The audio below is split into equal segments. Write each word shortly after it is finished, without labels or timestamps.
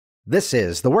This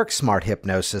is the Work Smart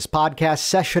Hypnosis podcast,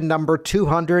 session number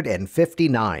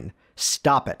 259.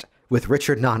 Stop It, with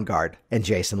Richard Nongard and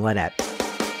Jason Linett.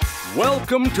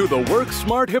 Welcome to the Work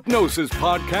Smart Hypnosis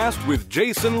podcast with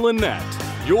Jason Linett,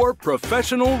 your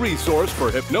professional resource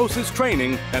for hypnosis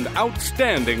training and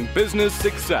outstanding business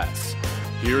success.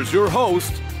 Here's your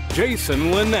host,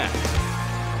 Jason Linett.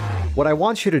 What I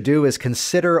want you to do is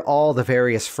consider all the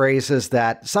various phrases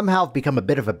that somehow have become a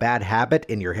bit of a bad habit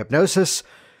in your hypnosis,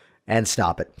 and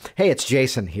stop it. Hey, it's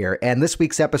Jason here, and this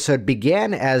week's episode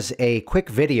began as a quick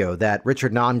video that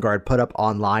Richard Nongard put up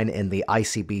online in the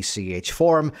ICBCH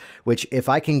forum, which if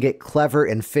I can get clever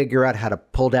and figure out how to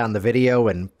pull down the video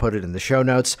and put it in the show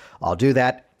notes, I'll do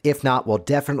that. If not, we'll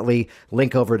definitely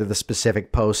link over to the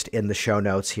specific post in the show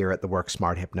notes here at the Work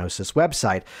Smart Hypnosis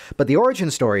website. But the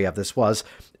origin story of this was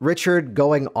Richard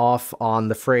going off on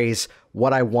the phrase,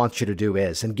 "what I want you to do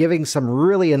is," and giving some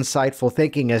really insightful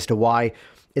thinking as to why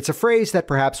it's a phrase that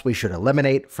perhaps we should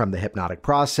eliminate from the hypnotic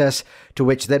process, to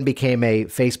which then became a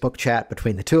Facebook chat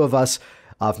between the two of us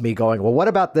of me going, well, what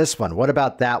about this one? What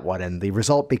about that one? And the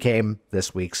result became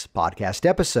this week's podcast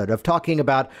episode of talking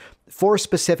about 4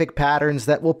 specific patterns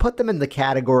that will put them in the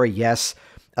category, yes,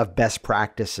 of best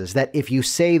practices, that if you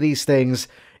say these things,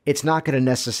 it's not going to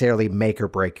necessarily make or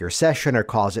break your session or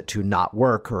cause it to not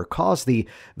work or cause the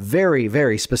very,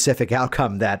 very specific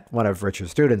outcome that one of Richard's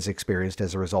students experienced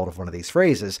as a result of one of these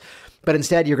phrases. But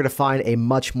instead, you're going to find a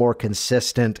much more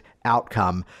consistent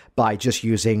outcome by just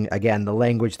using, again, the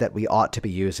language that we ought to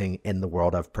be using in the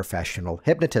world of professional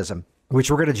hypnotism, which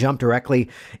we're going to jump directly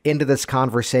into this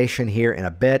conversation here in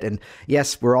a bit. And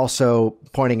yes, we're also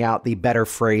pointing out the better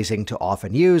phrasing to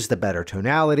often use, the better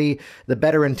tonality, the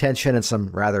better intention, and some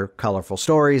rather colorful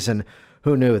stories. And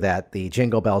who knew that the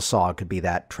Jingle Bell song could be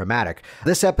that traumatic?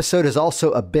 This episode is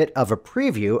also a bit of a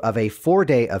preview of a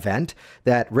 4-day event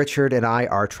that Richard and I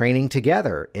are training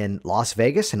together in Las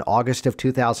Vegas in August of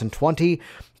 2020,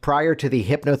 prior to the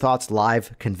HypnoThoughts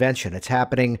Live convention. It's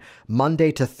happening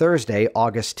Monday to Thursday,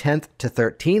 August 10th to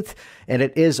 13th, and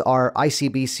it is our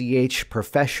ICBCH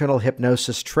Professional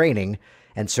Hypnosis Training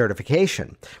and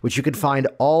Certification, which you can find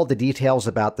all the details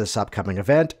about this upcoming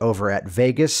event over at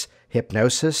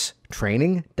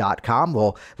VegasHypnosisTraining.com.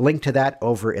 We'll link to that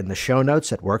over in the show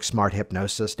notes at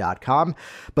WorkSmartHypnosis.com.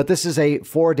 But this is a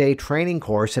 4-day training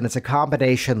course, and it's a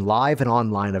combination live and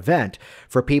online event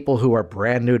for people who are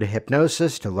brand new to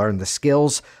hypnosis to learn the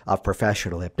skills of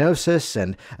professional hypnosis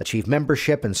and achieve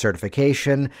membership and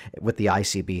certification with the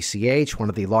ICBCH, one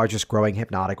of the largest growing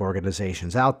hypnotic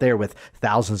organizations out there with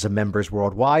thousands of members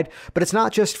worldwide. But it's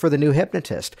not just for the new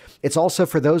hypnotist. It's also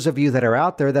for those of you that are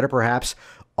out there that are perhaps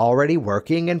already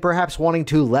working and perhaps wanting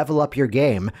to level up your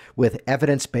game with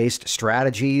evidence-based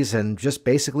strategies and just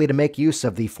basically to make use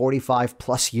of the 45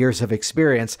 plus years of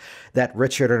experience that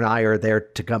Richard and I are there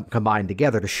to combine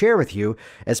together to share with you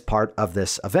as part of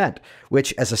this event,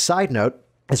 which, as a side note,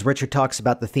 as Richard talks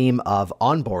about the theme of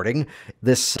onboarding,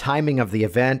 this timing of the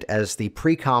event as the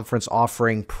pre-conference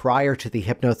offering prior to the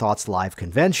HypnoThoughts Live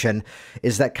convention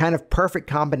is that kind of perfect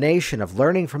combination of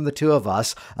learning from the two of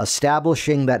us,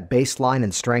 establishing that baseline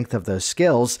and strength of those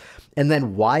skills, and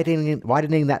then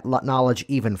widening that knowledge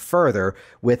even further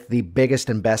with the biggest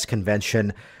and best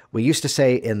convention, we used to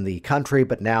say in the country,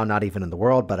 but now not even in the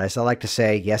world, but as I like to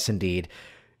say, yes, indeed,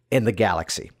 in the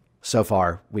galaxy. So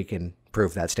far, we can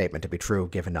prove that statement to be true,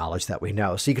 given knowledge that we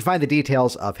know. So you can find the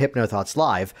details of HypnoThoughts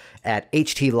Live at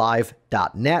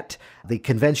htlive.net. The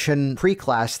convention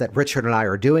pre-class that Richard and I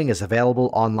are doing is available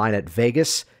online at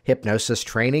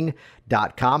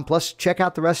VegasHypnosisTraining.com. Plus, check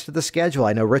out the rest of the schedule.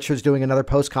 I know Richard's doing another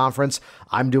post-conference.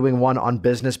 I'm doing one on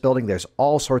business building. There's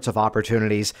all sorts of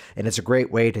opportunities, and it's a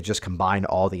great way to just combine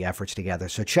all the efforts together.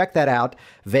 So check that out,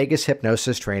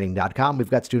 VegasHypnosisTraining.com. We've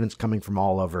got students coming from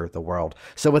all over the world.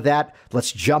 So with that,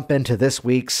 let's jump into this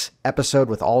week's episode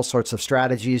with all sorts of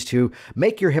strategies to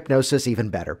make your hypnosis even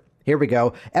better. Here we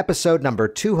go. Episode number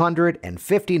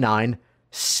 259,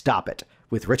 Stop It,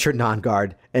 with Richard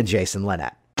Nongard and Jason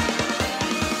Linett.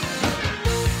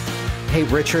 Hey,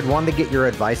 Richard, wanted to get your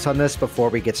advice on this before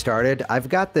we get started. I've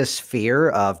got this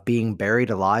fear of being buried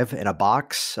alive in a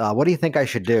box. What do you think I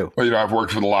should do? Well, I've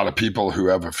worked with a lot of people who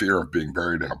have a fear of being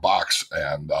buried in a box,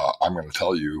 and I'm going to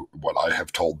tell you what I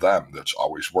have told them that's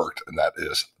always worked, and that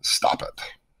is stop it.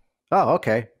 Oh,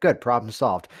 okay. Good. Problem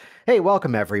solved. Hey,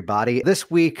 welcome everybody. This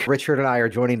week, Richard and I are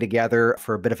joining together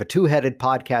for a bit of a two-headed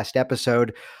podcast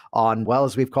episode on, well,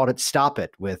 as we've called it, Stop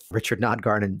It, with Richard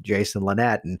Nongard and Jason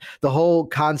Linett. And the whole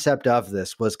concept of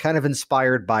this was kind of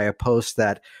inspired by a post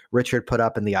that Richard put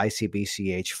up in the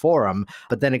ICBCH forum,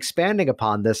 but then expanding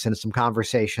upon this in some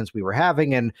conversations we were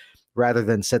having and rather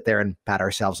than sit there and pat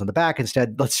ourselves on the back.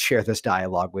 Instead, let's share this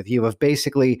dialogue with you of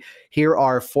basically, here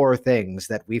are 4 things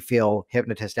that we feel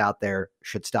hypnotists out there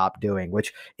should stop doing,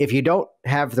 which if you don't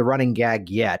have the running gag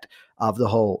yet of the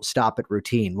whole stop it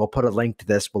routine, we'll put a link to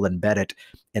this. We'll embed it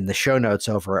in the show notes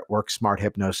over at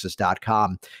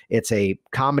worksmarthypnosis.com. It's a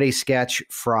comedy sketch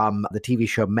from the TV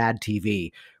show Mad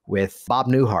TV with Bob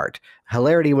Newhart.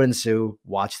 Hilarity will ensue.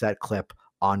 Watch that clip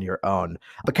on your own.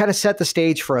 But kind of set the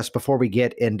stage for us before we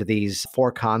get into these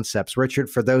 4 concepts. Richard,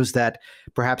 for those that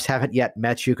perhaps haven't yet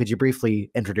met you, could you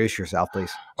briefly introduce yourself,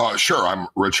 please? Sure. I'm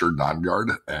Richard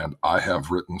Nongard, and I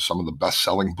have written some of the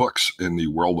best-selling books in the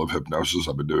world of hypnosis.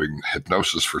 I've been doing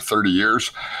hypnosis for 30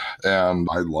 years, and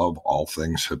I love all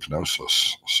things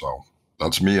hypnosis. So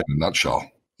that's me in a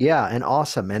nutshell. Yeah, and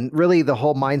awesome. And really the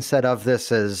whole mindset of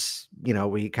this is,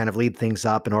 we kind of lead things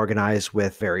up and organize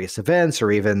with various events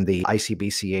or even the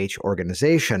ICBCH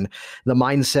organization, the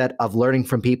mindset of learning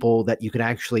from people that you can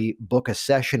actually book a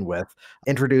session with,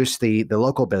 introduce the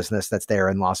local business that's there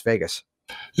in Las Vegas.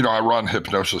 I run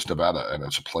Hypnosis Nevada, and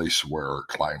it's a place where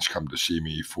clients come to see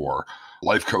me for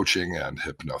life coaching and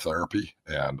hypnotherapy.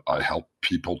 And I help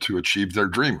people to achieve their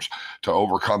dreams, to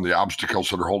overcome the obstacles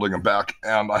that are holding them back.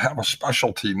 And I have a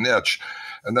specialty niche,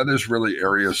 and that is really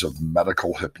areas of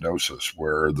medical hypnosis,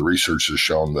 where the research has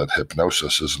shown that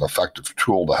hypnosis is an effective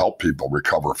tool to help people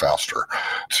recover faster,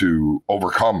 to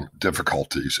overcome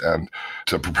difficulties, and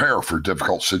to prepare for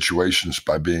difficult situations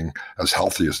by being as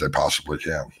healthy as they possibly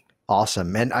can.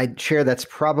 Awesome. And I share that's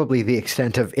probably the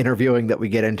extent of interviewing that we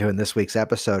get into in this week's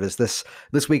episode. Is this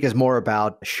week is more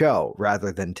about show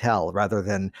rather than tell, rather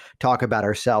than talk about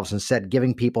ourselves, instead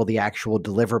giving people the actual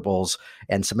deliverables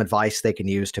and some advice they can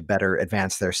use to better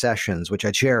advance their sessions, which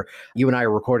I'd share. You and I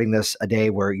are recording this a day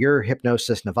where you're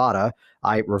Hypnosis Nevada.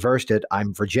 I reversed it.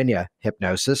 I'm Virginia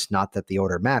Hypnosis. Not that the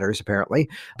order matters, apparently.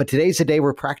 But today's a day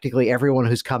where practically everyone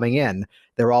who's coming in,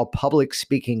 they're all public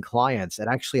speaking clients. And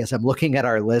actually, as I'm looking at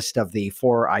our list of the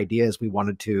 4 ideas we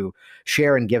wanted to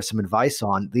share and give some advice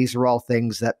on, these are all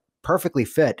things that perfectly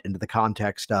fit into the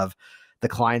context of the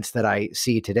clients that I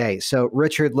see today. So,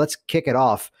 Richard, let's kick it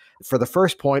off. For the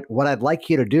first point, what I'd like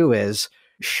you to do is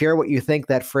share what you think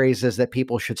that phrase is that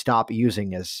people should stop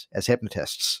using as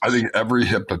hypnotists. I think every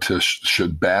hypnotist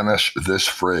should banish this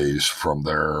phrase from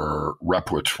their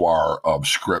repertoire of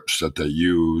scripts that they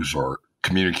use or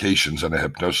communications in a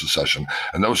hypnosis session.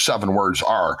 And those 7 words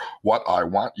are, what I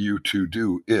want you to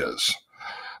do is.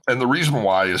 And the reason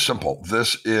why is simple.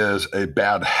 This is a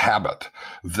bad habit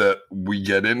that we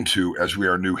get into as we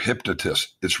are new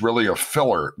hypnotists. It's really a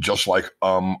filler, just like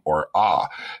or ah.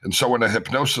 And so in a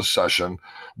hypnosis session,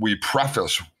 we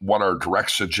preface what our direct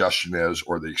suggestion is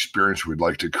or the experience we'd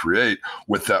like to create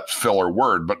with that filler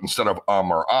word. But instead of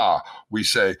or ah, we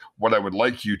say, what I would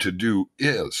like you to do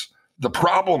is. The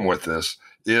problem with this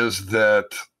is that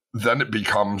then it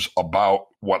becomes about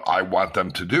what I want them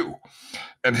to do.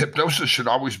 And hypnosis should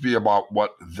always be about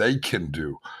what they can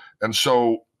do. And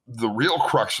so the real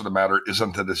crux of the matter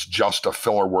isn't that it's just a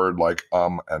filler word like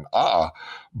and ah,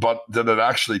 but that it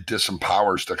actually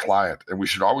disempowers the client. And we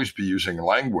should always be using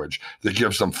language that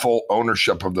gives them full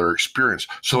ownership of their experience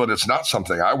so that it's not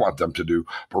something I want them to do,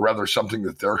 but rather something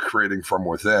that they're creating from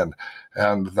within.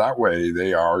 And that way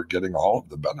they are getting all of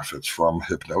the benefits from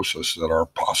hypnosis that are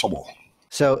possible.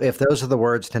 So if those are the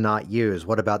words to not use,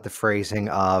 what about the phrasing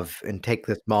of, and take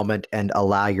this moment and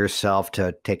allow yourself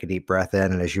to take a deep breath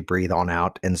in and as you breathe on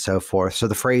out and so forth. So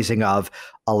the phrasing of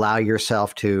allow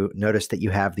yourself to notice that you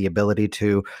have the ability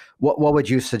to, what would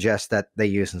you suggest that they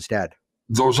use instead?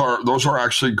 Those are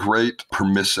actually great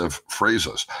permissive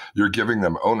phrases. You're giving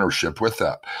them ownership with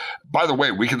that. By the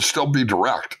way, we can still be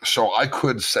direct. So I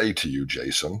could say to you,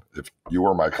 Jason, if you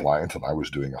were my client and I was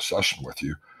doing a session with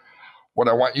you, what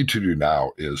I want you to do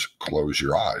now is close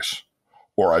your eyes.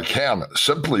 Or I can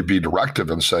simply be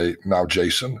directive and say, now,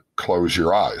 Jason, close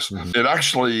your eyes. Mm-hmm. It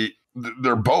actually,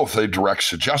 they're both a direct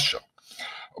suggestion.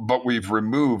 But we've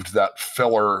removed that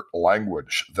filler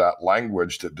language that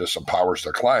disempowers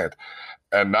the client.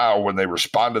 And now when they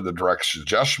respond to the direct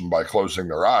suggestion by closing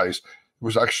their eyes, it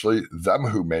was actually them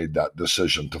who made that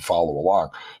decision to follow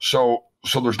along. So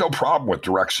there's no problem with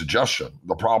direct suggestion.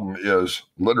 The problem is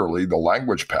literally the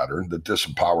language pattern that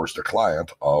disempowers the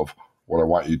client of what I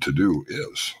want you to do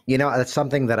is. That's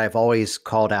something that I've always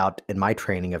called out in my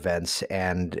training events,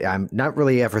 and I'm not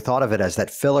really ever thought of it as that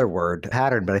filler word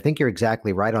pattern, but I think you're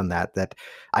exactly right on that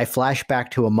I flash back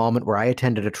to a moment where I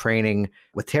attended a training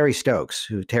with Terry Stokes,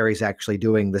 who Terry's actually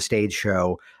doing the stage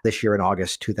show this year in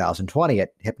August 2020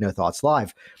 at Hypno Thoughts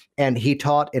Live. And he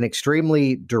taught an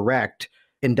extremely direct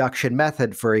induction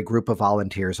method for a group of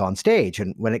volunteers on stage.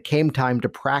 And when it came time to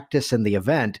practice in the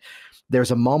event,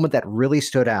 there's a moment that really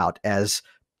stood out as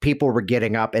people were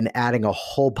getting up and adding a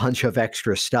whole bunch of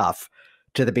extra stuff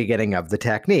to the beginning of the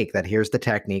technique, that here's the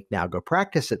technique, now go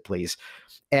practice it, please.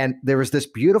 And there was this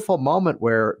beautiful moment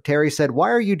where Terry said, why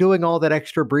are you doing all that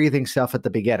extra breathing stuff at the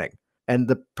beginning? And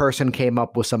the person came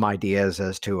up with some ideas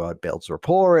as to it builds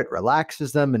rapport, it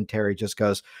relaxes them. And Terry just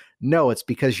goes, no, it's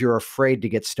because you're afraid to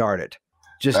get started.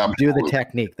 Just do the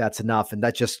technique. That's enough. And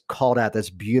that just called out this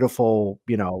beautiful,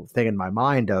 thing in my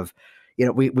mind of,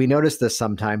 we notice this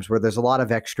sometimes where there's a lot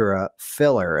of extra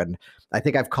filler. And I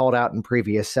think I've called out in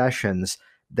previous sessions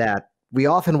that we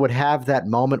often would have that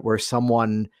moment where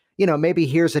someone, maybe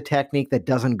hears a technique that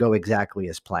doesn't go exactly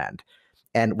as planned.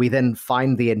 And we then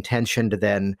find the intention to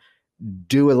then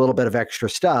do a little bit of extra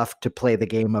stuff to play the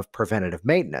game of preventative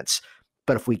maintenance.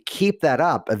 But if we keep that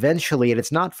up, eventually, and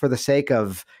it's not for the sake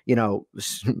of,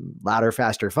 louder,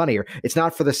 faster, funnier. It's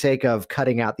not for the sake of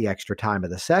cutting out the extra time of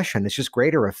the session. It's just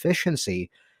greater efficiency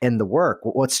in the work.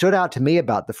 What stood out to me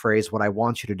about the phrase, what I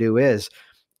want you to do is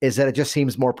that it just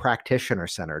seems more practitioner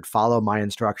centered. Follow my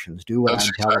instructions. Do what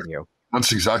I'm telling you.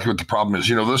 That's exactly what the problem is.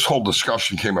 This whole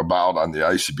discussion came about on the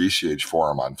ICBCH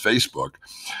forum on Facebook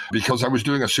because I was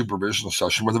doing a supervision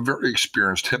session with a very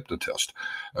experienced hypnotist.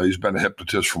 He's been a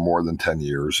hypnotist for more than 10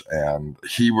 years, and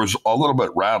he was a little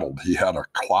bit rattled. He had a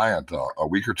client a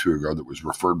week or two ago that was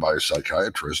referred by a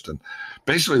psychiatrist and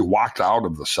basically walked out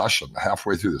of the session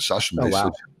halfway through the session. Oh,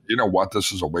 wow. You know what,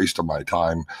 this is a waste of my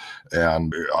time,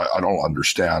 and I don't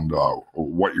understand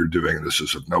what you're doing. This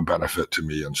is of no benefit to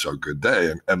me, and so good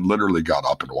day, and literally got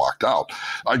up and walked out.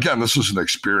 Again, this is an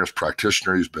experienced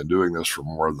practitioner. He's been doing this for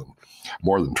more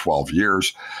than 12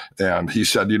 years, and he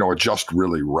said, it just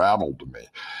really rattled me.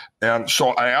 And so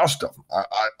I asked him,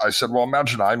 I said, well,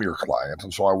 imagine I'm your client,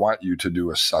 and so I want you to do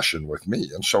a session with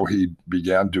me. And so he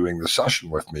began doing the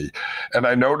session with me. And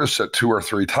I noticed that 2 or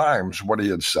 3 times what he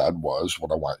had said was,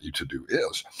 what I want you to do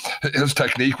is. His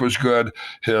technique was good.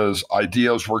 His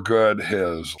ideas were good.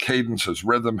 His cadence, his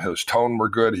rhythm, his tone were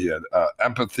good. He had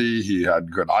empathy. He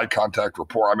had good eye contact,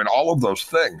 rapport. I mean, all of those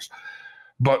things.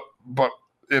 But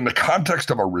in the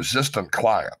context of a resistant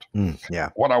client,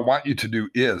 what I want you to do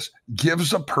is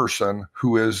gives a person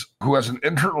who has an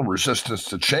internal resistance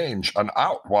to change an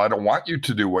out. Well, I don't want you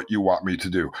to do what you want me to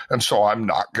do, and so I'm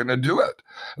not going to do it.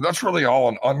 And that's really all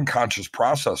an unconscious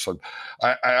process. And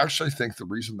I actually think the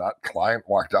reason that client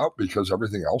walked out, because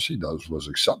everything else he does was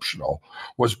exceptional,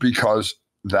 was because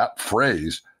that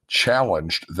phrase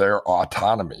challenged their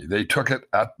autonomy. They took it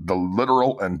at the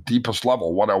literal and deepest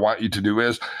level. What I want you to do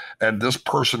is, and this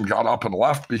person got up and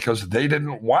left because they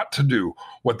didn't want to do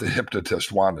what the hypnotist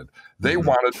wanted. They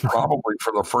wanted, probably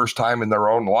for the first time in their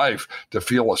own life, to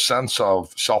feel a sense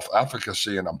of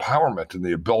self-efficacy and empowerment and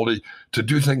the ability to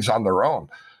do things on their own.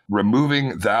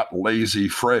 Removing that lazy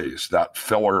phrase, that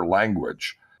filler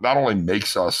language, not only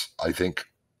makes us, I think,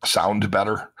 sound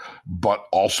better, but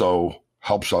also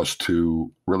helps us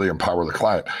to really empower the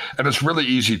client. And it's really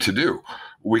easy to do.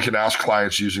 We can ask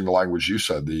clients using the language you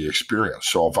said, the experience.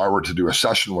 So if I were to do a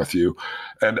session with you,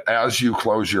 and as you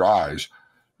close your eyes,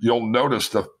 you'll notice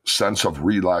the sense of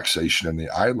relaxation in the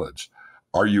eyelids.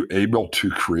 Are you able to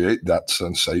create that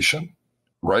sensation?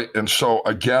 Right? And so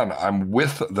again, I'm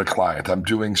with the client. I'm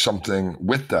doing something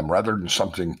with them rather than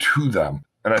something to them.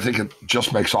 And I think it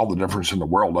just makes all the difference in the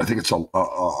world. I think it's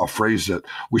a phrase that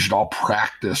we should all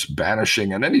practice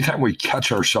banishing. And anytime we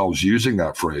catch ourselves using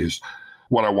that phrase,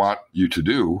 what I want you to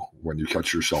do when you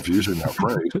catch yourself using that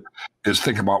phrase is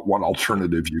think about what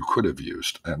alternative you could have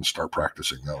used and start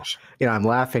practicing those. I'm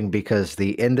laughing because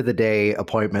the end of the day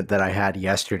appointment that I had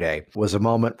yesterday was a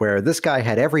moment where this guy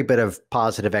had every bit of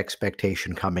positive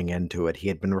expectation coming into it. He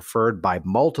had been referred by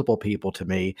multiple people to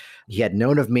me. He had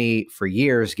known of me for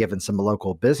years, given some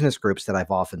local business groups that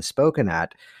I've often spoken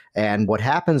at. And what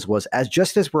happens was,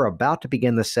 just as we're about to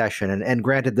begin the session, and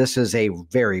granted, this is a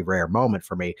very rare moment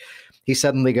for me, he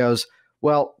suddenly goes,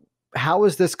 well, how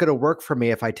is this going to work for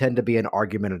me if I tend to be an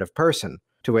argumentative person?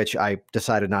 To which I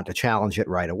decided not to challenge it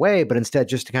right away, but instead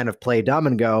just to kind of play dumb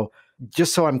and go,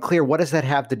 just so I'm clear, what does that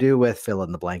have to do with fill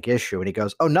in the blank issue? And he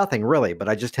goes, oh, nothing really, but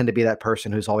I just tend to be that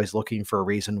person who's always looking for a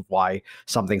reason why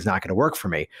something's not going to work for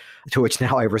me. To which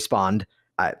now I respond,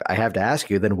 I have to ask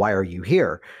you, then why are you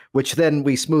here? Which then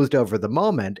we smoothed over the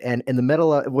moment. And in the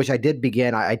middle of which I did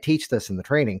begin, I teach this in the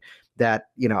training, that,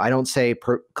 I don't say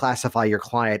classify your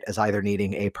client as either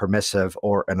needing a permissive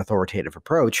or an authoritative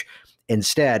approach.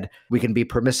 Instead, we can be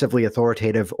permissively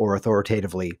authoritative or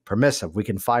authoritatively permissive. We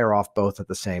can fire off both at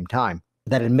the same time.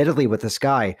 That admittedly with this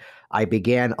guy, I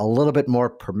began a little bit more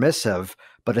permissive,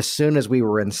 but as soon as we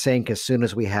were in sync, as soon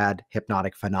as we had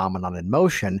hypnotic phenomenon in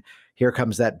motion, here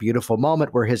comes that beautiful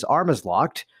moment where his arm is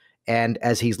locked And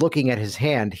as he's looking at his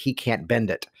hand, he can't bend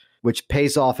it, which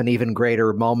pays off an even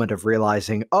greater moment of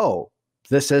realizing, oh,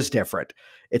 this is different.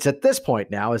 It's at this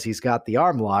point now, as he's got the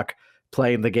arm lock,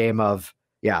 playing the game of,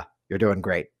 yeah, you're doing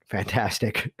great.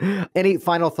 Fantastic. Any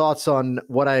final thoughts on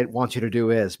what I want you to do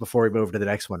is before we move to the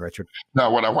next one, Richard?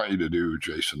 No, what I want you to do,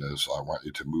 Jason, is I want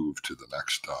you to move to the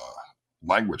next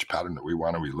language pattern that we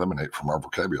want to eliminate from our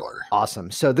vocabulary.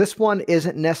 Awesome. So this one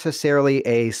isn't necessarily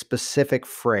a specific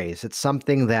phrase. It's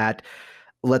something that,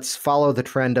 let's follow the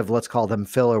trend of, let's call them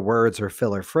filler words or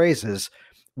filler phrases,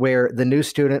 where the new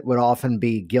student would often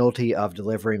be guilty of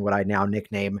delivering what I now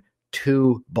nickname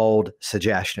too bold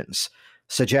suggestions.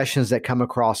 Suggestions that come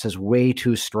across as way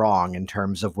too strong in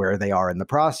terms of where they are in the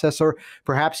process, or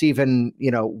perhaps even,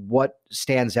 what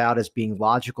stands out as being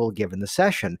logical given the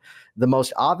session. The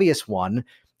most obvious one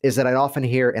is that I'd often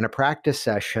hear in a practice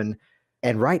session,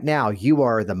 and right now you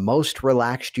are the most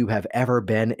relaxed you have ever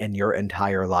been in your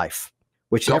entire life.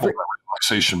 Which Double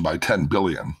relaxation by 10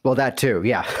 billion. Well, that too,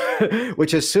 yeah.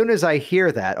 Which as soon as I hear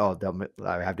that,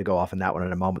 I have to go off on that one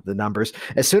in a moment, the numbers.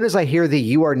 As soon as I hear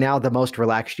you are now the most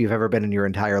relaxed you've ever been in your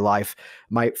entire life,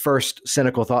 my first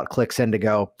cynical thought clicks in to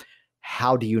go,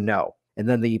 how do you know? And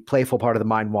then the playful part of the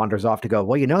mind wanders off to go,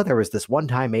 well, there was this one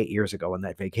time 8 years ago on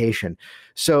that vacation.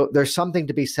 So there's something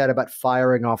to be said about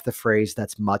firing off the phrase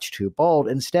that's much too bold.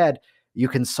 Instead, you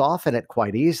can soften it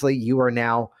quite easily. You are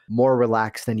now more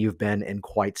relaxed than you've been in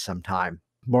quite some time,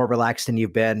 more relaxed than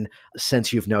you've been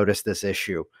since you've noticed this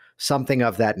issue, something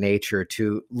of that nature,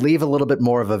 to leave a little bit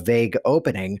more of a vague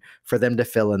opening for them to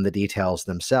fill in the details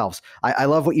themselves. I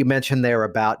love what you mentioned there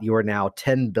about you are now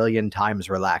 10 billion times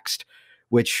relaxed,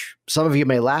 which some of you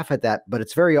may laugh at that, but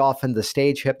it's very often the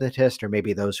stage hypnotist or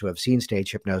maybe those who have seen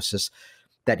stage hypnosis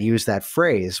that use that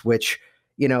phrase, which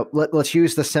let's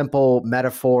use the simple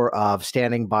metaphor of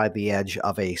standing by the edge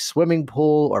of a swimming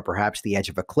pool or perhaps the edge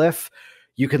of a cliff.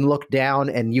 You can look down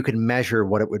and you can measure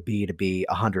what it would be to be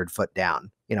 100 foot down,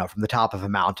 from the top of a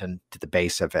mountain to the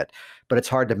base of it. But it's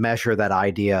hard to measure that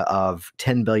idea of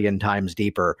 10 billion times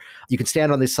deeper. You can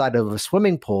stand on the side of a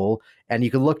swimming pool and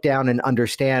you can look down and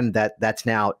understand that that's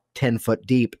now 10 foot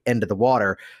deep into the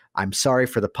water. I'm sorry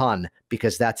for the pun,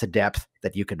 because that's a depth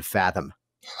that you can fathom.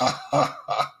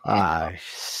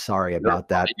 Sorry about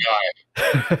that.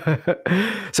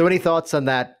 So any thoughts on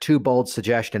that too bold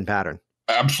suggestion pattern?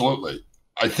 Absolutely.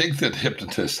 I think that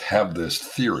hypnotists have this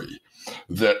theory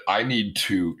that I need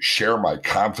to share my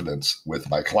confidence with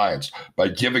my clients by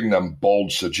giving them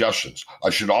bold suggestions.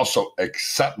 I should also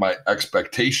accept my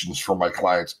expectations for my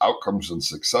clients' outcomes and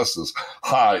successes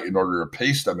high in order to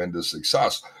pace them into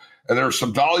success. And there's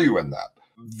some value in that.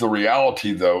 The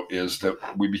reality, though, is that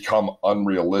we become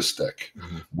unrealistic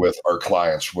with our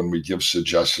clients when we give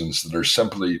suggestions that are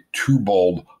simply too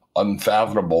bold,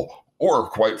 unfathomable, or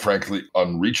quite frankly,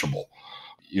 unreachable.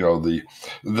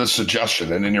 The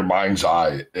suggestion, and in your mind's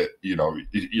eye,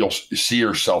 you'll see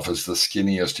yourself as the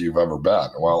skinniest you've ever been.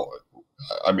 Well,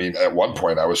 I mean, at one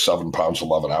point I was 7 pounds,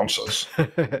 11 ounces.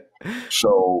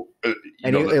 So,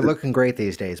 you're looking great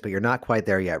these days, but you're not quite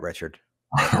there yet, Richard.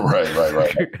 Right.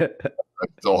 I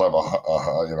still have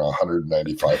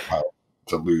 195 pounds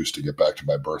to lose to get back to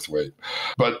my birth weight.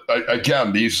 But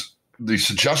again, these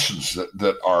suggestions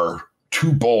that are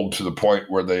too bold to the point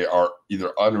where they are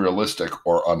either unrealistic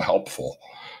or unhelpful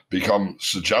become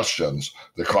suggestions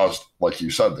that cause, like you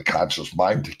said, the conscious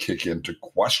mind to kick in to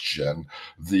question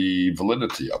the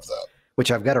validity of that. Which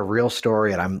I've got a real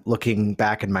story, and I'm looking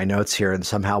back in my notes here and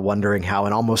somehow wondering how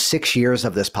in almost 6 years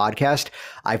of this podcast,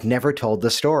 I've never told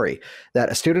the story that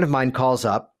a student of mine calls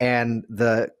up and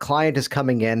the client is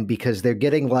coming in because they're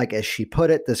getting, like, as she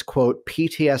put it, this quote,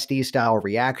 PTSD style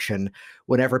reaction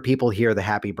whenever people hear the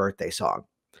happy birthday song,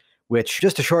 which,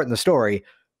 just to shorten the story,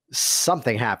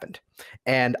 something happened.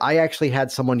 And I actually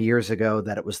had someone years ago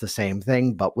that it was the same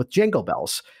thing, but with jingle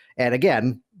bells. And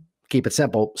again, keep it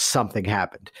simple, something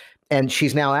happened. And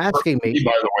she's now asking me.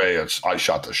 By the way, I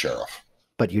shot the sheriff.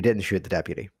 But you didn't shoot the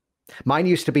deputy. Mine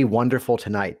used to be Wonderful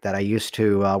Tonight, that I used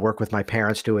to work with my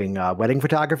parents doing wedding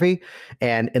photography.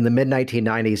 And in the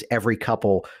mid-1990s, every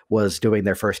couple was doing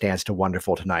their first dance to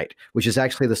Wonderful Tonight, which is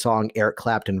actually the song Eric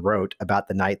Clapton wrote about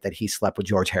the night that he slept with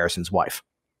George Harrison's wife.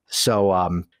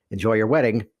 So enjoy your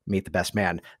wedding, meet the best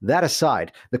man. That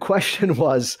aside, the question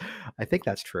was, I think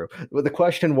that's true. The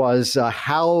question was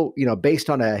how, based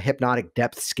on a hypnotic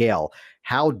depth scale,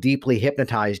 how deeply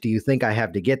hypnotized do you think I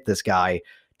have to get this guy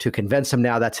to convince him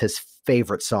now that's his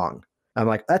favorite song? I'm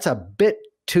like, that's a bit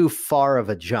too far of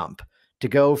a jump to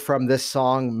go from this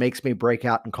song makes me break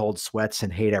out in cold sweats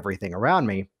and hate everything around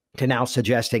me to now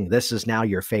suggesting this is now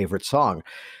your favorite song.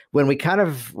 When we kind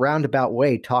of roundabout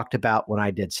way talked about when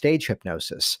I did stage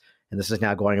hypnosis, and this is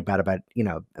now going about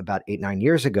 8-9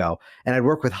 years ago, and I'd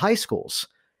work with high schools.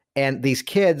 And these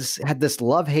kids had this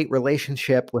love-hate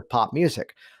relationship with pop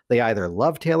music. They either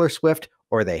love Taylor Swift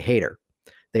or they hate her.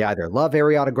 They either love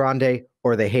Ariana Grande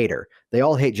or they hate her. They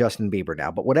all hate Justin Bieber now,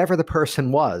 but whatever the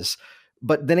person was.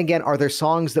 But then again, are there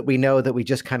songs that we know that we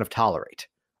just kind of tolerate?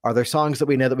 Are there songs that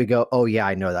we know that we go, oh yeah,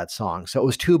 I know that song? So it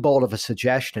was too bold of a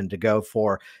suggestion to go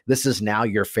for, this is now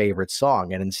your favorite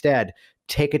song. And instead,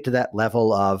 take it to that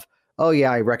level of, oh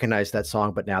yeah, I recognize that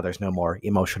song, but now there's no more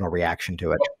emotional reaction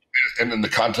to it. And in the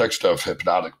context of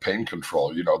hypnotic pain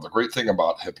control, the great thing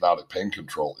about hypnotic pain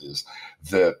control is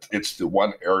that it's the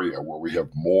one area where we have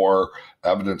more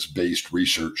evidence-based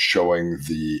research showing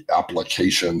the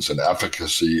applications and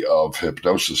efficacy of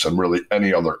hypnosis than really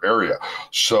any other area.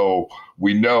 So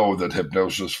we know that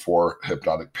hypnosis for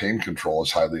hypnotic pain control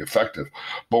is highly effective.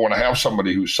 But when I have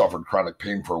somebody who suffered chronic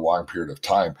pain for a long period of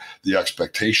time, the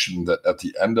expectation that at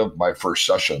the end of my first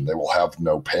session, they will have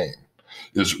no pain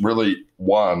is really,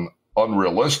 one,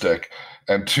 unrealistic,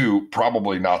 and two,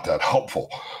 probably not that helpful.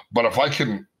 But if I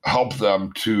can help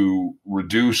them to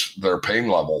reduce their pain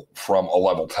level from a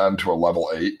level 10 to a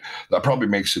level 8, that probably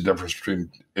makes a difference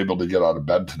between able to get out of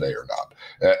bed today or not.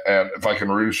 And if I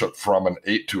can reduce it from an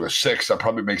 8 to a 6, that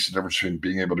probably makes a difference between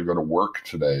being able to go to work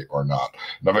today or not.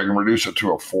 And if I can reduce it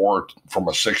to a 4, from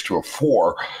a 6 to a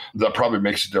 4, that probably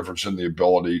makes a difference in the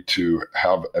ability to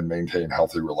have and maintain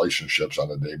healthy relationships on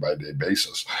a day-by-day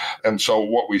basis. And so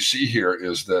what we see here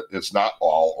is that it's not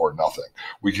all or nothing.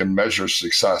 We can measure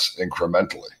success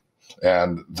incrementally,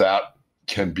 and that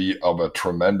can be of a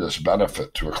tremendous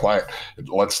benefit to a client. It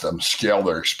lets them scale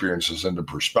their experiences into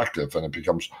perspective, and it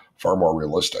becomes far more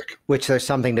realistic. Which there's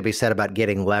something to be said about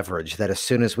getting leverage, that as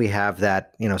soon as we have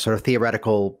that, sort of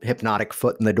theoretical hypnotic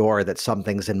foot in the door that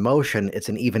something's in motion, it's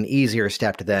an even easier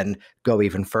step to then go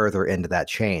even further into that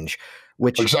change.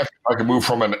 Which exactly, if I can move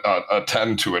from a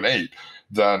 10 to an 8,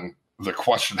 then the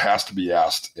question has to be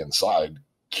asked inside,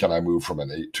 can I move from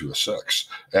an 8 to a 6?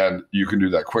 And you can do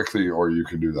that quickly or you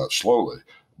can do that slowly.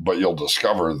 But you'll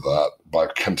discover that by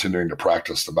continuing to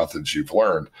practice the methods you've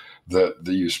learned, that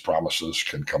these promises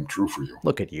can come true for you.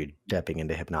 Look at you stepping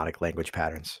into hypnotic language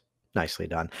patterns. Nicely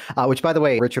done. Which, by the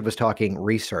way, Richard was talking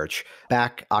research.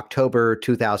 Back October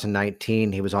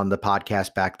 2019, he was on the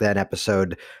podcast back then,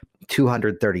 episode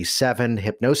 237,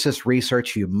 Hypnosis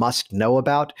Research You Must Know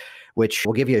About, which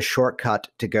will give you a shortcut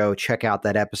to go check out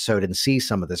that episode and see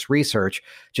some of this research.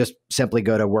 Just simply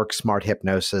go to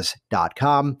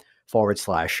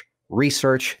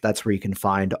worksmarthypnosis.com/research. That's where you can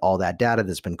find all that data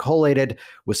that's been collated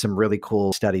with some really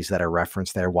cool studies that are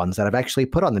referenced there, ones that I've actually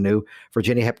put on the new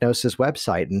Virginia Hypnosis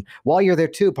website. And while you're there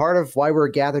too, part of why we're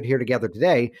gathered here together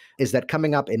today is that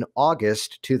coming up in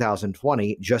August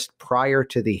 2020, just prior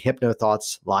to the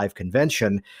HypnoThoughts live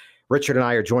convention, Richard and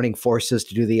I are joining forces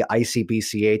to do the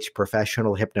ICBCH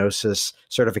Professional Hypnosis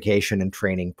Certification and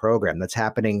Training Program. That's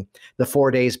happening the 4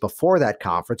 days before that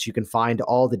conference. You can find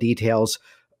all the details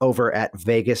over at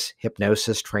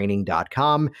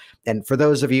vegashypnosistraining.com. And for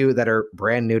those of you that are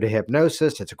brand new to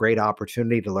hypnosis, it's a great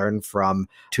opportunity to learn from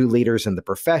two leaders in the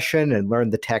profession and learn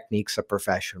the techniques of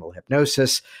professional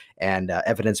hypnosis and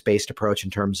evidence-based approach in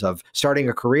terms of starting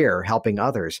a career, helping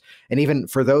others. And even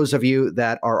for those of you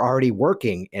that are already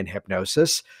working in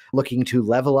hypnosis, looking to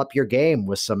level up your game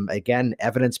with some, again,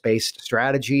 evidence-based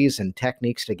strategies and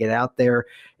techniques to get out there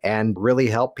and really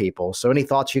help people. So any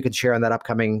thoughts you can share on that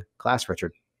upcoming class,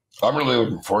 Richard? I'm really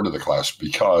looking forward to the class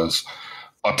because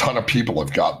a ton of people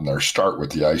have gotten their start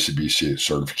with the ICBC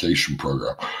certification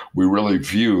program. We really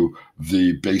view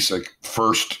the basic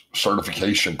first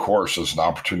certification course as an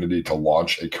opportunity to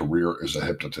launch a career as a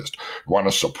hypnotist. We want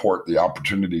to support the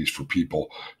opportunities for people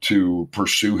to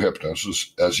pursue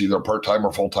hypnosis as either a part-time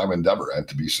or full-time endeavor and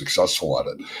to be successful at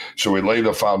it. So we lay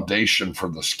the foundation for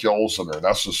the skills that are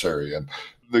necessary. And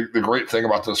the great thing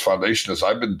about this foundation is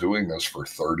I've been doing this for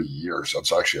 30 years.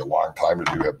 That's actually a long time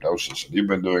to do hypnosis. And you've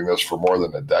been doing this for more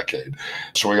than a decade.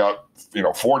 So we got,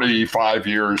 45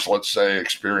 years, let's say,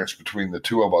 experience between the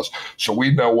two of us. So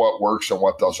we know what works and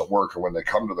what doesn't work. And when they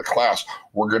come to the class,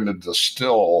 we're going to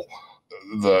distill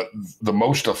the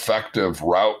most effective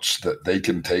routes that they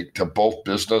can take to both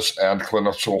business and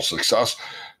clinical success,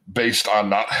 based on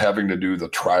not having to do the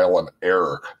trial and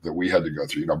error that we had to go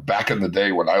through. Back in the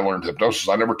day when I learned hypnosis,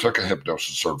 I never took a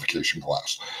hypnosis certification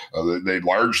class. They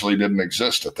largely didn't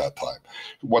exist at that time.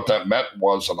 What that meant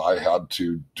was that I had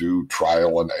to do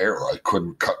trial and error. I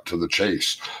couldn't cut to the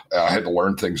chase. I had to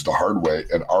learn things the hard way,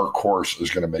 and our course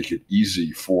is going to make it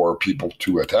easy for people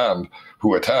who attend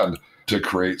to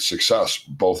create success,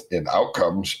 both in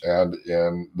outcomes and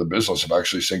in the business of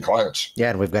actually seeing clients. Yeah,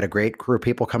 and we've got a great crew of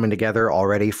people coming together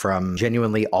already from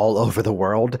genuinely all over the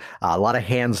world. A lot of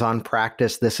hands-on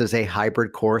practice. This is a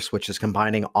hybrid course, which is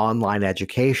combining online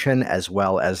education as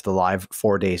well as the live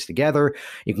 4 days together.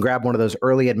 You can grab one of those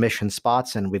early admission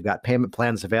spots, and we've got payment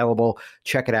plans available.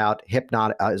 Check it out.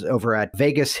 Hypnotic is over at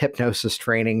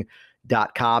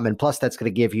VegasHypnosisTraining.com. And plus, that's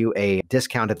going to give you a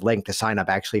discounted link to sign up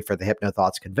actually for the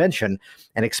HypnoThoughts convention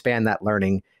and expand that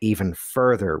learning even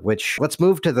further, which let's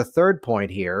move to the third point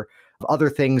here of other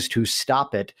things to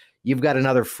stop it. You've got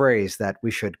another phrase that we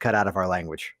should cut out of our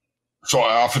language. So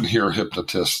I often hear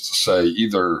hypnotists say,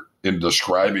 either in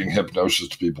describing hypnosis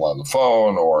to people on the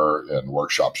phone or in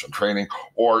workshops and training,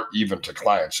 or even to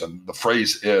clients. And the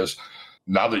phrase is,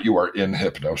 now that you are in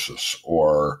hypnosis,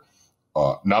 or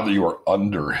now that you are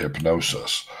under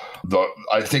hypnosis.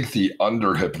 I think the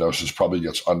under hypnosis probably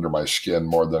gets under my skin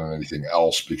more than anything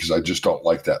else, because I just don't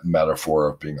like that metaphor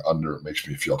of being under. It makes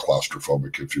me feel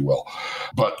claustrophobic, if you will.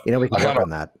 But we can work on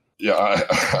that. Yeah,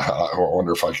 I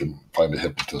wonder if I can find a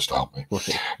hypnotist to help me.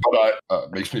 Okay. But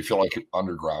it makes me feel like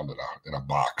underground in a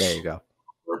box. There you go.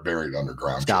 We're buried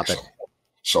underground. Stop Jason. it.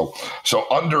 So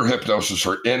under hypnosis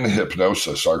or in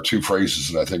hypnosis are two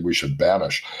phrases that I think we should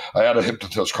banish. I had a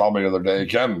hypnotist call me the other day,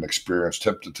 again, an experienced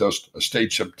hypnotist, a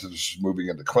stage hypnotist moving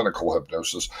into clinical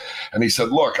hypnosis. And he said,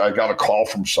 look, I got a call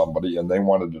from somebody and they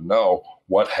wanted to know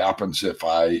what happens if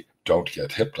I don't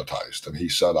get hypnotized. And he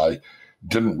said, I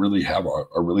didn't really have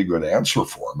a really good answer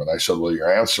for him. And I said, well,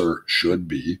 your answer should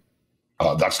be,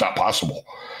 that's not possible.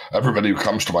 Everybody who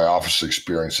comes to my office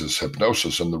experiences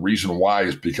hypnosis. And the reason why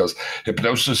is because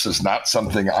hypnosis is not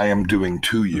something I am doing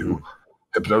to you. Mm-hmm.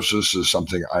 Hypnosis is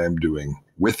something I am doing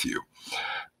with you.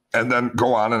 And then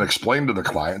go on and explain to the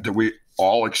client that we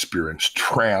all experience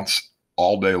trance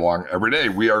all day long, every day.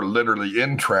 We are literally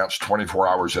in trance 24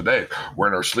 hours a day. We're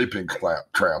in our sleeping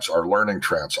trance, our learning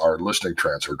trance, our listening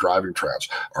trance, our driving trance,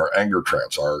 our anger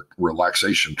trance, our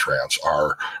relaxation trance,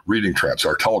 our reading trance,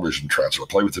 our television trance, our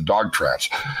play with the dog trance.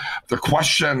 The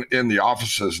question in the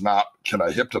office is not, can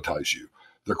I hypnotize you?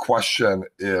 The question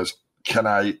is, can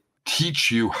I teach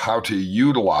you how to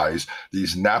utilize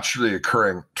these naturally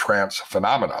occurring trance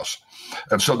phenomena?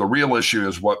 And so the real issue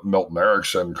is what Milton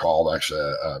Erickson called,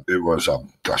 actually, it was, I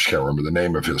can't remember the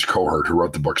name of his cohort who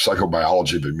wrote the book,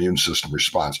 Psychobiology of Immune System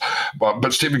Response.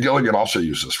 But Stephen Gilligan also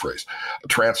used this phrase,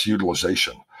 trance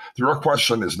utilization. The real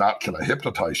question is not, can I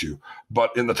hypnotize you? But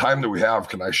in the time that we have,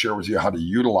 can I share with you how to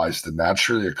utilize the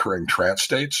naturally occurring trance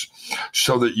states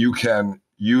so that you can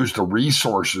use the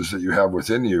resources that you have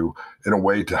within you in a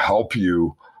way to help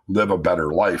you live a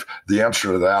better life? The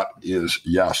answer to that is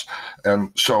yes.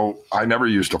 And so I never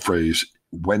use the phrase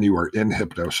when you are in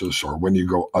hypnosis or when you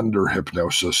go under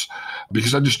hypnosis,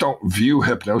 because I just don't view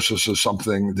hypnosis as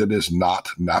something that is not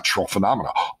natural phenomena.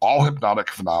 All hypnotic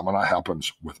phenomena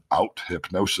happens without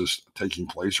hypnosis taking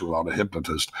place or without a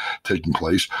hypnotist taking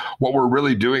place. What we're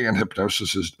really doing in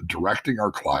hypnosis is directing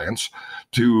our clients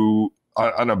to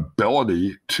an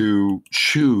ability to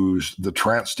choose the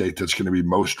trance state that's going to be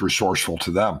most resourceful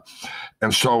to them.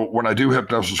 And so when I do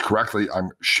hypnosis correctly, I'm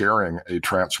sharing a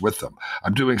trance with them.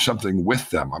 I'm doing something with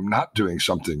them. I'm not doing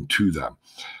something to them.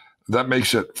 That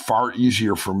makes it far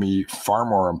easier for me, far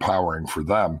more empowering for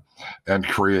them, and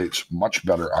creates much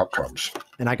better outcomes.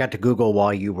 And I got to Google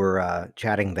while you were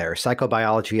chatting there,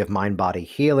 Psychobiology of Mind-Body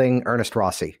Healing, Ernest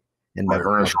Rossi.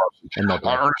 Ernest Rossi and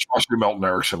Milton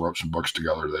Erickson wrote some books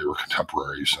together. They were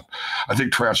contemporaries. And I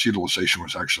think trance utilization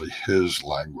was actually his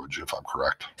language, if I'm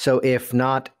correct. So if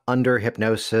not under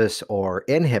hypnosis or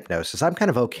in hypnosis, I'm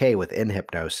kind of okay with in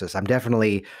hypnosis. I'm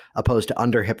definitely opposed to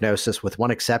under hypnosis with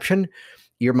one exception.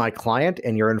 You're my client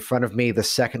and you're in front of me the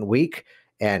second week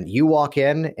and you walk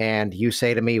in and you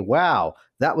say to me, wow,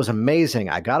 that was amazing.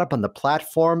 I got up on the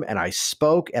platform and I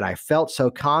spoke and I felt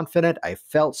so confident. I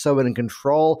felt so in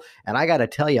control. And I got to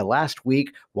tell you, last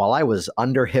week, while I was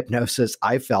under hypnosis,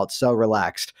 I felt so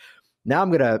relaxed. Now I'm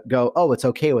going to go, oh, it's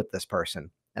okay with this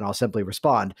person. And I'll simply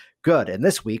respond, good. And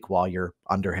this week, while you're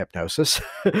under hypnosis,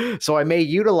 so I may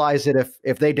utilize it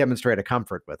if they demonstrate a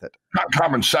comfort with it. Not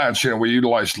common sense, we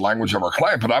utilize the language of our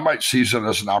client, but I might seize it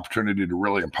as an opportunity to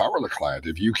really empower the client.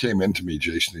 If you came into me,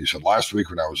 Jason, and you said, last week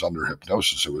when I was under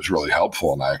hypnosis, it was really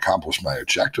helpful and I accomplished my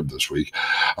objective this week,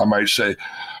 I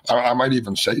might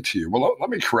even say to you, well, let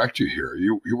me correct you here.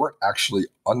 You weren't actually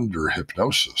under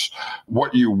hypnosis.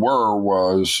 What you were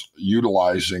was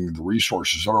utilizing the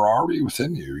resources that are already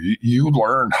within you. You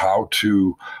learned how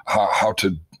to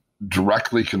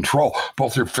directly control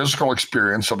both your physical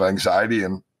experience of anxiety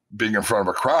and being in front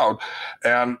of a crowd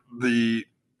and the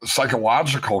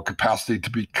psychological capacity to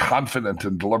be confident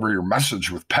and deliver your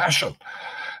message with passion.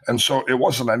 And so it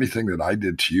wasn't anything that I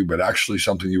did to you, but actually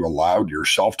something you allowed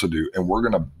yourself to do. And we're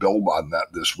going to build on that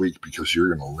this week because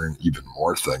you're going to learn even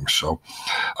more things. So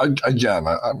I'm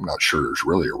not sure there's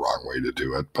really a wrong way to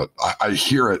do it, but I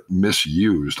hear it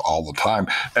misused all the time.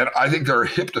 And I think there are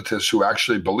hypnotists who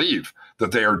actually believe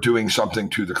that they are doing something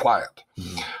to the client.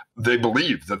 Mm-hmm. They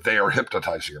believe that they are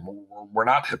hypnotizing them. We're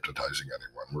not hypnotizing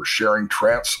anyone. We're sharing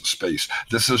trance space.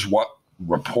 This is what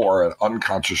rapport and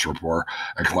unconscious rapport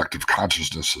and collective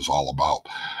consciousness is all about.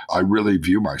 I really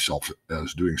view myself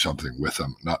as doing something with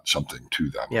them, not something to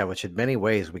them. Yeah, which in many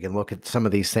ways we can look at some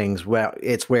of these things. Well,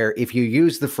 it's where if you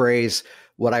use the phrase,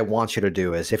 what I want you to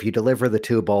do is, if you deliver the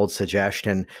 2 bold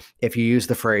suggestion, if you use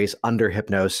the phrase under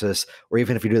hypnosis, or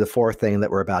even if you do the 4th thing that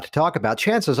we're about to talk about,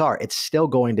 chances are it's still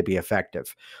going to be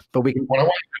effective. But what I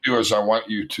want you to do is I want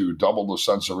you to double the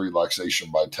sense of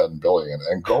relaxation by 10 billion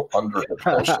and go under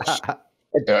hypnosis.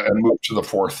 And move to the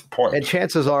 4th point. And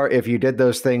chances are, if you did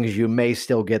those things, you may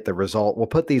still get the result. We'll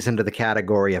put these into the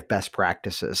category of best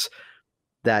practices,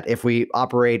 that if we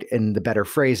operate in the better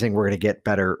phrasing, we're going to get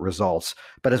better results.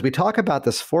 But as we talk about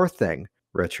this 4th thing,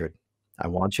 Richard, I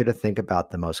want you to think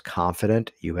about the most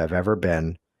confident you have ever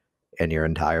been in your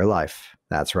entire life.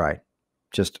 That's right.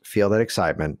 Just feel that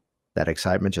excitement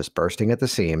just bursting at the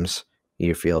seams.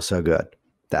 You feel so good.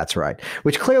 That's right.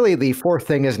 Which clearly the 4th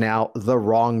thing is now the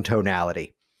wrong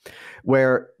tonality,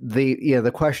 where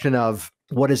the question of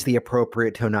what is the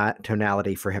appropriate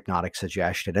tonality for hypnotic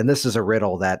suggestion. And this is a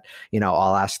riddle that,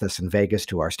 I'll ask this in Vegas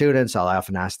to our students. I'll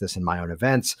often ask this in my own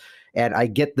events, and I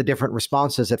get the different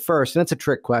responses at first. And it's a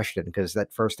trick question because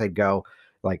at first they'd go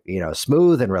like,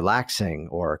 smooth and relaxing,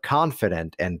 or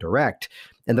confident and direct.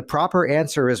 And the proper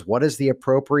answer is, what is the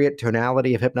appropriate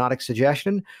tonality of hypnotic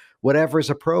suggestion? Whatever is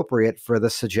appropriate for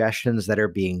the suggestions that are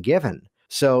being given.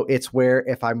 So it's where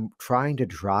if I'm trying to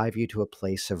drive you to a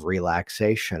place of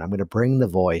relaxation, I'm going to bring the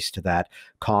voice to that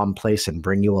calm place and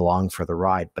bring you along for the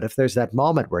ride. But if there's that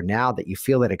moment where now that you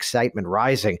feel that excitement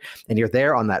rising and you're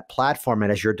there on that platform,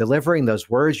 and as you're delivering those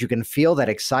words, you can feel that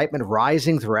excitement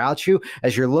rising throughout you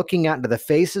as you're looking out into the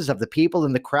faces of the people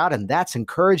in the crowd, and that's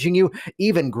encouraging you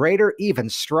even greater, even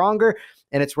stronger.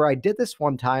 And it's where I did this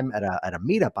one time at a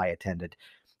meetup I attended.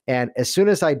 And as soon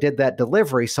as I did that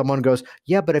delivery, someone goes,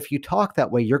 yeah, but if you talk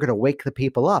that way, you're going to wake the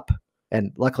people up.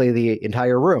 And luckily, the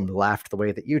entire room laughed the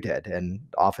way that you did. And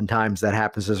oftentimes that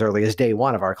happens as early as day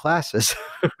 1 of our classes.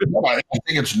 I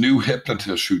think it's new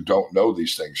hypnotists who don't know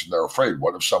these things, and they're afraid.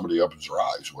 What if somebody opens their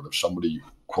eyes? What if somebody,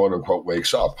 quote unquote,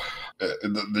 wakes up?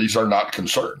 These are not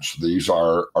concerns. These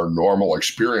are normal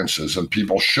experiences, and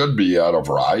people should be at a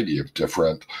variety of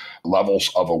different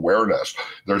levels of awareness.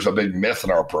 There's a big myth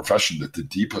in our profession that the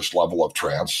deepest level of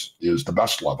trance is the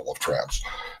best level of trance.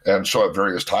 And so at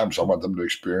various times, I want them to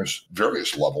experience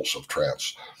various levels of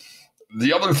trance.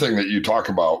 The other thing that you talk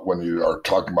about when you are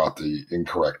talking about the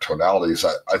incorrect tonalities,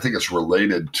 I think it's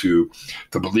related to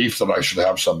the belief that I should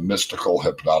have some mystical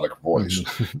hypnotic voice.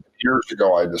 Years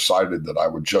ago, I decided that I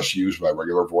would just use my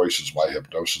regular voice as my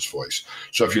hypnosis voice.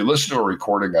 So if you listen to a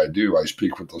recording I do, I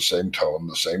speak with the same tone,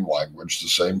 the same language, the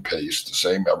same pace, the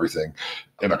same everything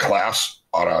in a class,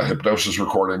 on a hypnosis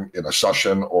recording, in a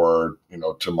session, or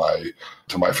to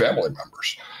my family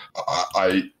members.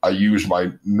 I use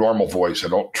my normal voice. I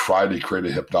don't try to create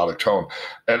a hypnotic tone.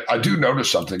 And I do notice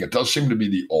something. It does seem to be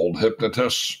the old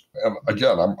hypnotists. And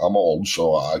again, I'm old,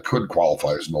 so I could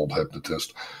qualify as an old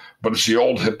hypnotist. But it's the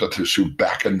old hypnotists who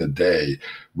back in the day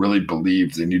really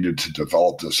believed they needed to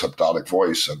develop this hypnotic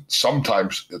voice. And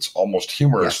sometimes it's almost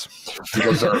humorous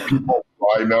because there are people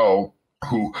I know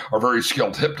who are very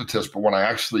skilled hypnotists, but when I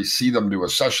actually see them do a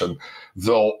session,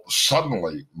 they'll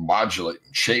suddenly modulate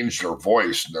and change their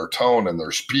voice and their tone and their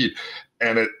speed.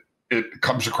 And it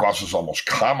comes across as almost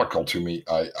comical to me.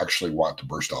 I actually want to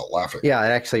burst out laughing. Yeah, it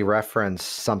actually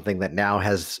referenced something that now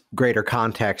has greater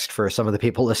context for some of the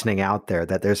people listening out there,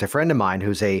 that there's a friend of mine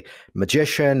who's a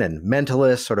magician and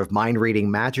mentalist, sort of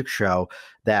mind-reading magic show,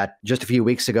 that just a few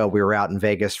weeks ago, we were out in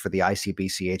Vegas for the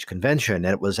ICBCH convention,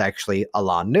 and it was actually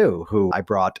Alon New, who I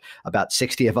brought about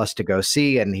 60 of us to go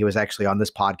see, and he was actually on this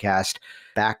podcast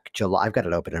back July. I've got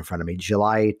it open in front of me,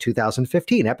 July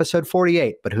 2015, episode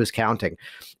 48, but who's counting?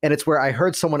 And it's where I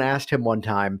heard someone ask him one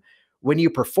time, when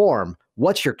you perform,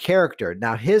 what's your character?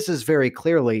 Now, his is very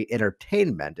clearly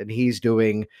entertainment, and he's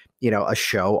doing, a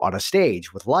show on a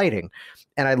stage with lighting.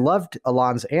 And I loved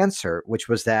Alon's answer, which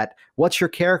was that, what's your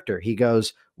character? He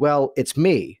goes, well, it's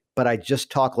me, but I just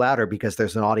talk louder because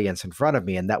there's an audience in front of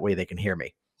me, and that way they can hear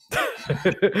me.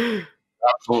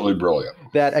 Absolutely brilliant.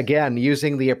 That, again,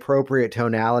 using the appropriate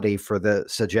tonality for the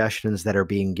suggestions that are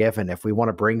being given. If we want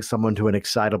to bring someone to an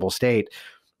excitable state,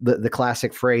 the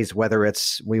classic phrase, whether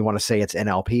we want to say it's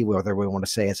NLP, whether we want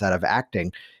to say it's out of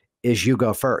acting, is you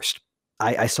go first.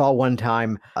 I saw one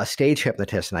time a stage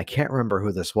hypnotist, and I can't remember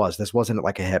who this was. This wasn't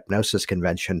like a hypnosis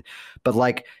convention, but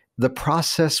like the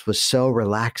process was so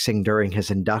relaxing during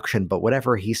his induction. But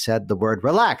whenever he said the word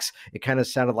relax, it kind of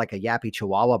sounded like a yappy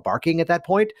chihuahua barking at that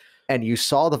point. And you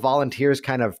saw the volunteers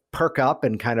kind of perk up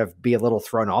and kind of be a little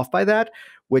thrown off by that,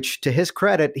 which to his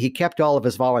credit, he kept all of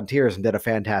his volunteers and did a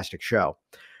fantastic show.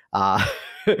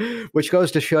 Which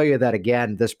goes to show you that,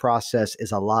 again, this process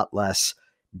is a lot less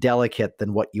delicate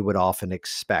than what you would often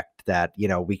expect, that,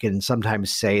 we can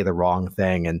sometimes say the wrong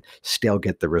thing and still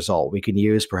get the result. We can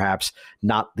use perhaps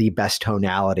not the best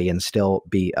tonality and still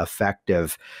be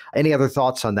effective. Any other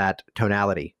thoughts on that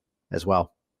tonality as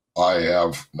well? I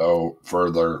have no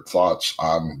further thoughts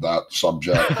on that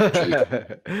subject.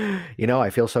 I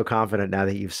feel so confident now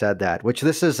that you've said that, which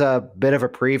this is a bit of a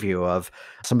preview of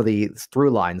some of the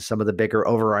through lines, some of the bigger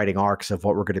overriding arcs of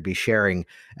what we're going to be sharing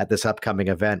at this upcoming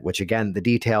event, which, again, the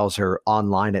details are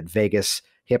online at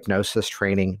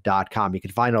VegasHypnosisTraining.com. You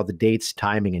can find all the dates,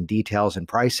 timing, and details and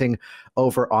pricing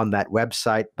over on that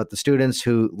website. But the students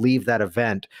who leave that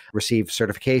event receive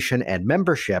certification and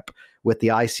membership with the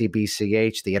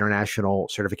ICBCH, the International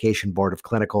Certification Board of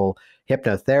Clinical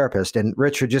Hypnotherapists. And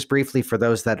Richard, just briefly, for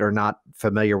those that are not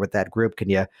familiar with that group, can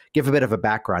you give a bit of a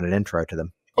background and intro to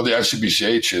them? Well, the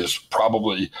ICBCH is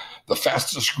probably the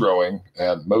fastest growing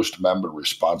and most member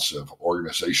responsive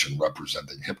organization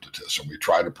representing hypnotists. And we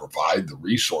try to provide the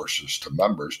resources to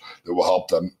members that will help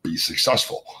them be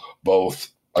successful, both,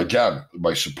 again,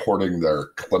 by supporting their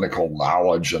clinical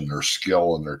knowledge and their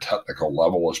skill and their technical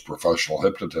level as professional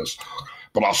hypnotists,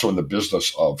 but also in the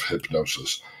business of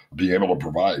hypnosis, being able to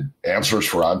provide answers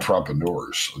for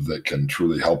entrepreneurs that can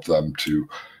truly help them to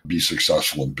be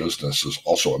successful in business is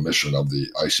also a mission of the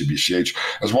ICBCH,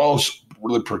 as well as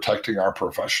really protecting our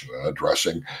profession and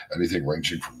addressing anything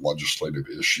ranging from legislative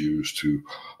issues to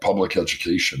public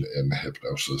education in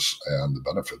hypnosis and the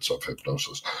benefits of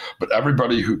hypnosis. But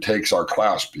everybody who takes our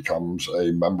class becomes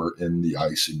a member in the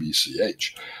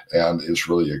ICBCH, and is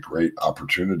really a great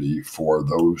opportunity for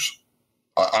those.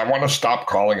 I want to stop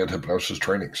calling it hypnosis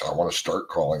trainings. I want to start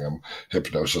calling them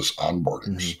hypnosis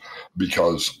onboardings,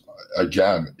 because,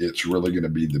 again, it's really going to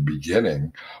be the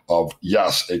beginning of,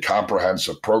 yes, a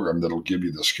comprehensive program that'll give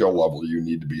you the skill level you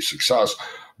need to be success,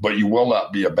 but you will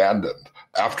not be abandoned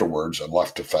afterwards and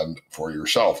left to fend for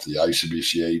yourself. The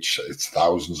ICBCH, its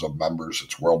thousands of members,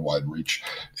 its worldwide reach,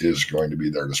 is going to be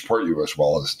there to support you, as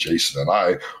well as Jason and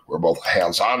I. We're both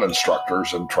hands-on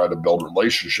instructors and try to build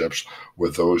relationships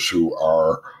with those who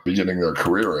are beginning their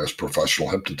career as professional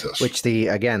hypnotists. Which the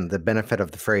benefit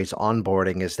of the phrase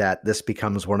onboarding is that this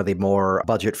becomes one of the more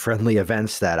budget-friendly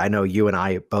events that I know you and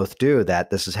I both do, that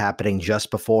this is happening just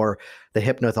before the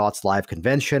HypnoThoughts Live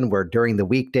Convention, where during the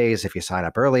weekdays, if you sign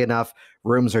up early enough,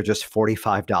 rooms are just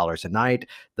 $45 a night.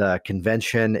 The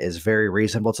convention is very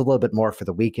reasonable. It's a little bit more for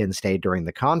the weekend stay during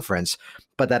the conference,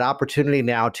 but that opportunity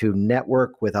now to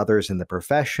network with others in the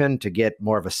profession, to get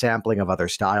more of a sampling of other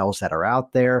styles that are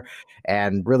out there,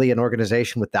 and really an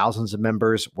organization with thousands of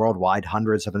members worldwide,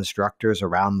 hundreds of instructors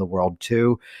around the world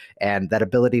too, and that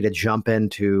ability to jump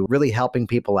into really helping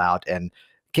people out and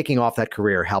kicking off that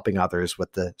career, helping others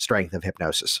with the strength of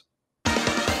hypnosis.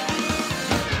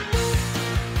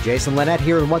 Jason Linett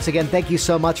here, and once again, thank you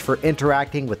so much for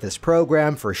interacting with this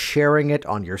program, for sharing it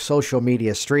on your social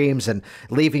media streams, and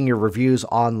leaving your reviews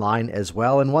online as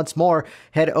well. And once more,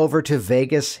 head over to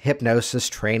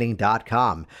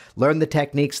VegasHypnosisTraining.com. Learn the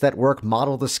techniques that work,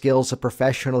 model the skills of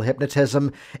professional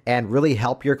hypnotism, and really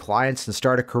help your clients and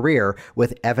start a career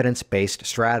with evidence-based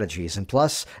strategies. And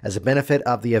plus, as a benefit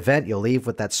of the event, you'll leave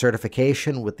with that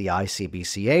certification with the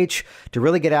ICBCH to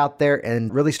really get out there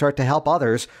and really start to help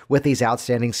others with these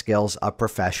outstanding skills of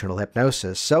professional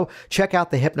hypnosis. So check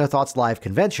out the HypnoThoughts Live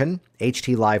Convention,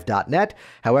 htlive.net.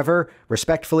 However,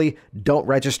 respectfully, don't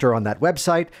register on that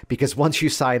website, because once you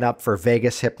sign up for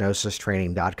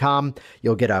VegasHypnosisTraining.com,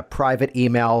 you'll get a private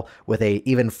email with a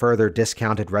even further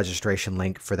discounted registration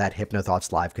link for that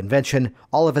HypnoThoughts Live Convention.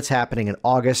 All of it's happening in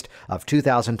August of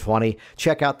 2020.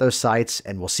 Check out those sites,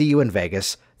 and we'll see you in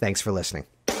Vegas. Thanks for listening.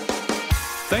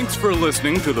 Thanks for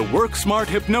listening to the Work Smart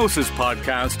Hypnosis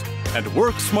podcast at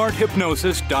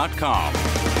WorkSmartHypnosis.com.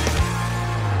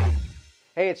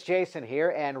 Hey, it's Jason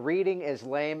here, and reading is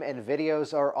lame and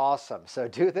videos are awesome. So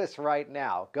do this right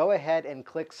now. Go ahead and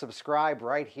click subscribe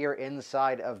right here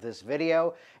inside of this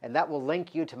video, and that will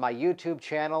link you to my YouTube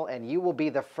channel, and you will be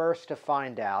the first to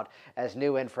find out as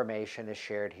new information is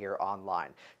shared here online.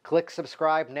 Click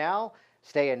subscribe now.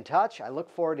 Stay in touch. I look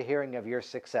forward to hearing of your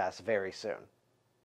success very soon.